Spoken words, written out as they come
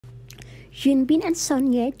Hyun and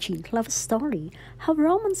Son Ye-jin love story, how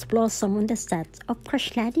romance blossomed on the set of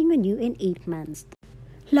Crash Landing on You in 8 months.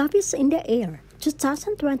 Love is in the air.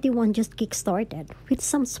 2021 just kick-started with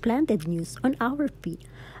some splendid news on our feed.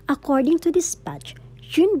 According to Dispatch,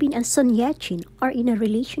 Hyun and Son Ye-jin are in a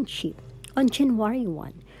relationship. On January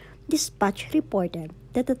 1, Dispatch reported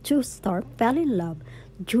that the two stars fell in love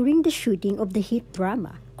during the shooting of the hit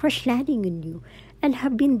drama Crash Landing on You and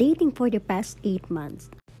have been dating for the past 8 months.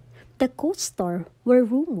 The co-stars were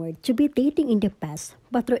rumored to be dating in the past,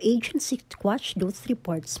 but their agency squashed those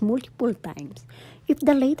reports multiple times. If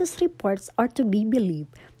the latest reports are to be believed,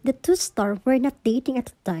 the two stars were not dating at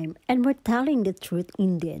the time and were telling the truth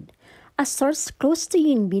indeed. A source close to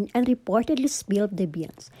Hyun and reportedly spilled the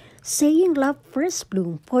beans, saying love first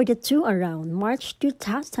bloomed for the two around March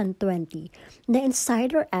 2020. The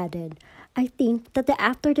insider added, "I think that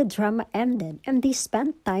after the drama ended and they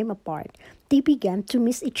spent time apart, they began to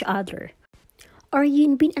miss each other." Are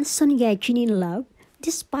Hyun and Son Ye-jin in love?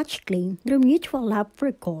 Dispatch claimed their mutual love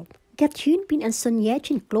for golf got Hyun and Son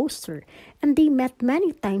Ye-jin closer, and they met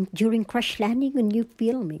many times during Crash Landing on You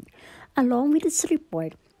filming. Along with its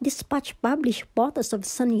report, Dispatch published photos of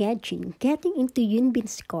Son Ye-jin getting into Hyun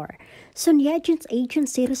car. Son Ye-jin's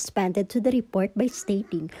agency responded to the report by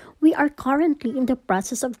stating, "We are currently in the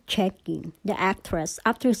process of checking," the actress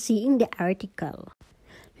after seeing the article.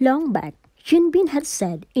 Long back, Hyun had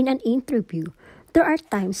said in an interview, "There are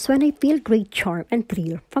times when I feel great charm and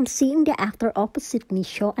thrill from seeing the actor opposite me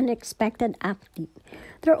show unexpected acting.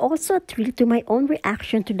 There's also a thrill to my own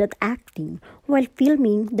reaction to that acting while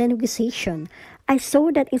filming the negotiation. I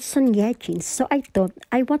saw that in Son Ye-jin, so I thought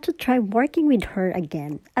I want to try working with her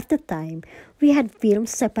again. At the time, we had filmed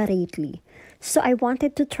separately, so I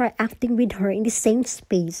wanted to try acting with her in the same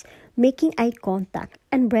space, making eye contact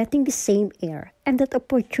and breathing the same air, and that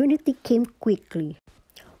opportunity came quickly."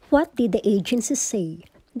 What did the agency say?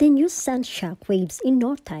 The news sent shockwaves in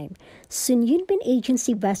no time. Soon Hyun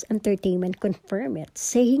agency Best Entertainment confirmed it,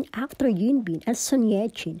 saying after Hyun and Son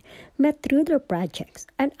Ye-jin met through their projects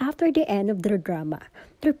and after the end of their drama,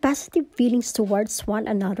 their positive feelings towards one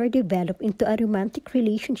another developed into a romantic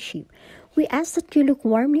relationship. "We ask that you look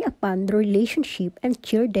warmly upon the relationship and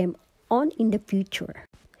cheer them on in the future."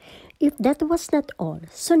 If that was not all,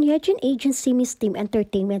 Son Ye-jin agency Miss Team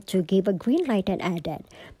Entertainment too gave a green light and added,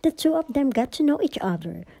 the two of them got to know each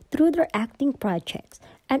other through their acting projects,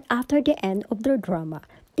 and after the end of their drama,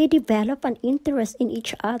 they developed an interest in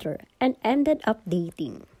each other and ended up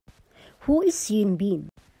dating. Who is Hyun?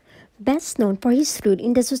 Best known for his role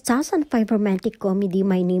in the 2005 romantic comedy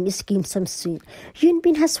My Name is Kim Sam-soon,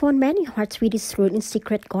 Hyun has won many hearts with his role in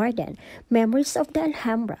Secret Garden, Memories of the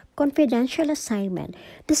Alhambra, Confidential Assignment,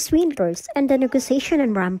 The Swindlers, and The Negotiation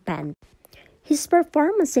and Rampant. His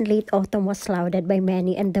performance in Late Autumn was lauded by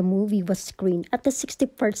many, and the movie was screened at the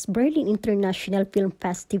 61st Berlin International Film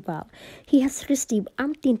Festival. He has received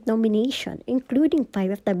umpteen nominations, including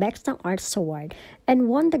 5 at the Baeksang Arts Award, and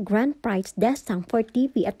won the Grand Prize Desang for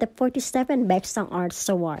TV at the 47th Baeksang Arts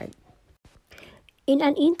Award. In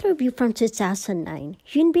an interview from 2009,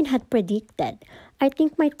 Hyun had predicted, "I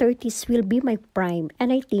think my 30s will be my prime,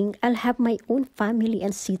 and I think I'll have my own family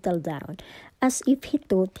and settle down." As if he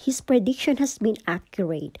thought his prediction has been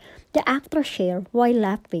accurate, the actor shared while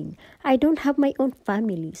laughing, "I don't have my own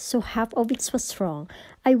family, so half of it was wrong.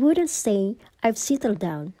 I wouldn't say I've settled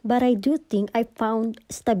down, but I do think I found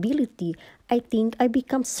stability. I think I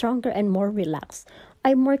become stronger and more relaxed.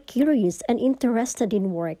 I'm more curious and interested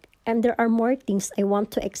in work, and there are more things I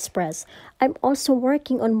want to express. I'm also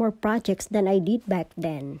working on more projects than I did back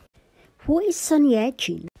then." Who is Son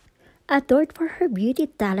Ye-jin? Adored for her beauty,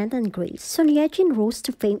 talent, and grace, Son Ye-jin rose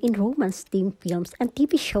to fame in romance-themed films and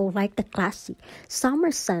TV shows like the classic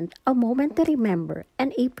Summer Sun, A Moment to Remember,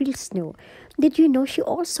 and April Snow. Did you know she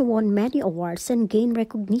also won many awards and gained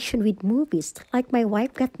recognition with movies like My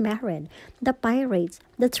Wife Got Married, The Pirates,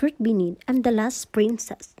 The Truth Beneath, and The Last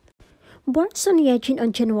Princess? Born Son Ye-jin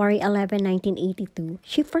on January 11, 1982,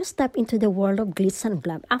 she first stepped into the world of glitz and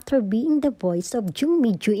glam after being the voice of Jung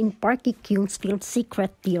Mi-ju in Park Gi-kyung's film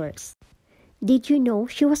Secret Tears. Did you know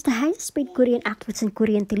she was the highest paid Korean actress in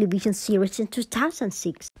Korean television series in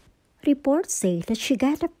 2006? Reports say that she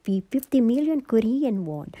got a fee 50 million Korean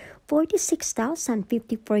won,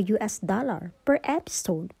 $46,054 per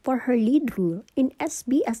episode for her lead role in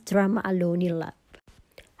SBS drama Alone in Love.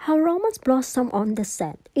 How romance blossomed on the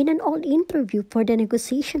set. In an old interview for the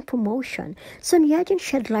negotiation promotion, Son Ye-jin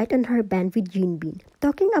shed light on her bond with Hyun.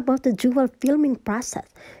 Talking about the dual filming process,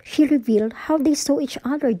 she revealed how they saw each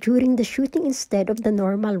other during the shooting instead of the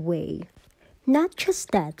normal way. Not just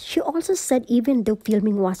that, she also said even though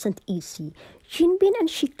filming wasn't easy, Jinbin and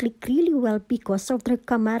she click really well because of their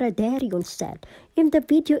camaraderie on set. In the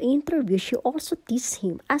video interview, she also teased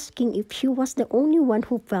him, asking if she was the only one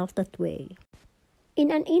who felt that way. In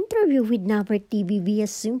an interview with Naver TV via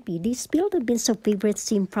Zoompi, they spilled the beans of favorite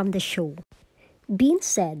scene from the show. Bean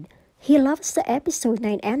said, he loves the episode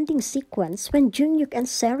 9 ending sequence when Junhyuk and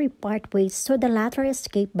Seri part ways so the latter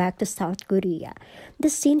escape back to South Korea. The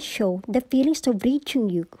scene showed the feelings of Ri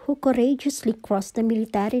Junhyuk, who courageously crossed the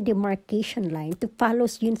military demarcation line to follow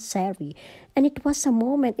Yoon Seri, and it was a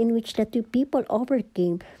moment in which the two people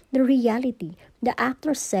overcame the reality, the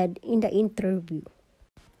actor said in the interview.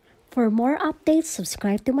 For more updates,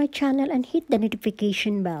 subscribe to my channel and hit the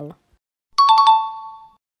notification bell.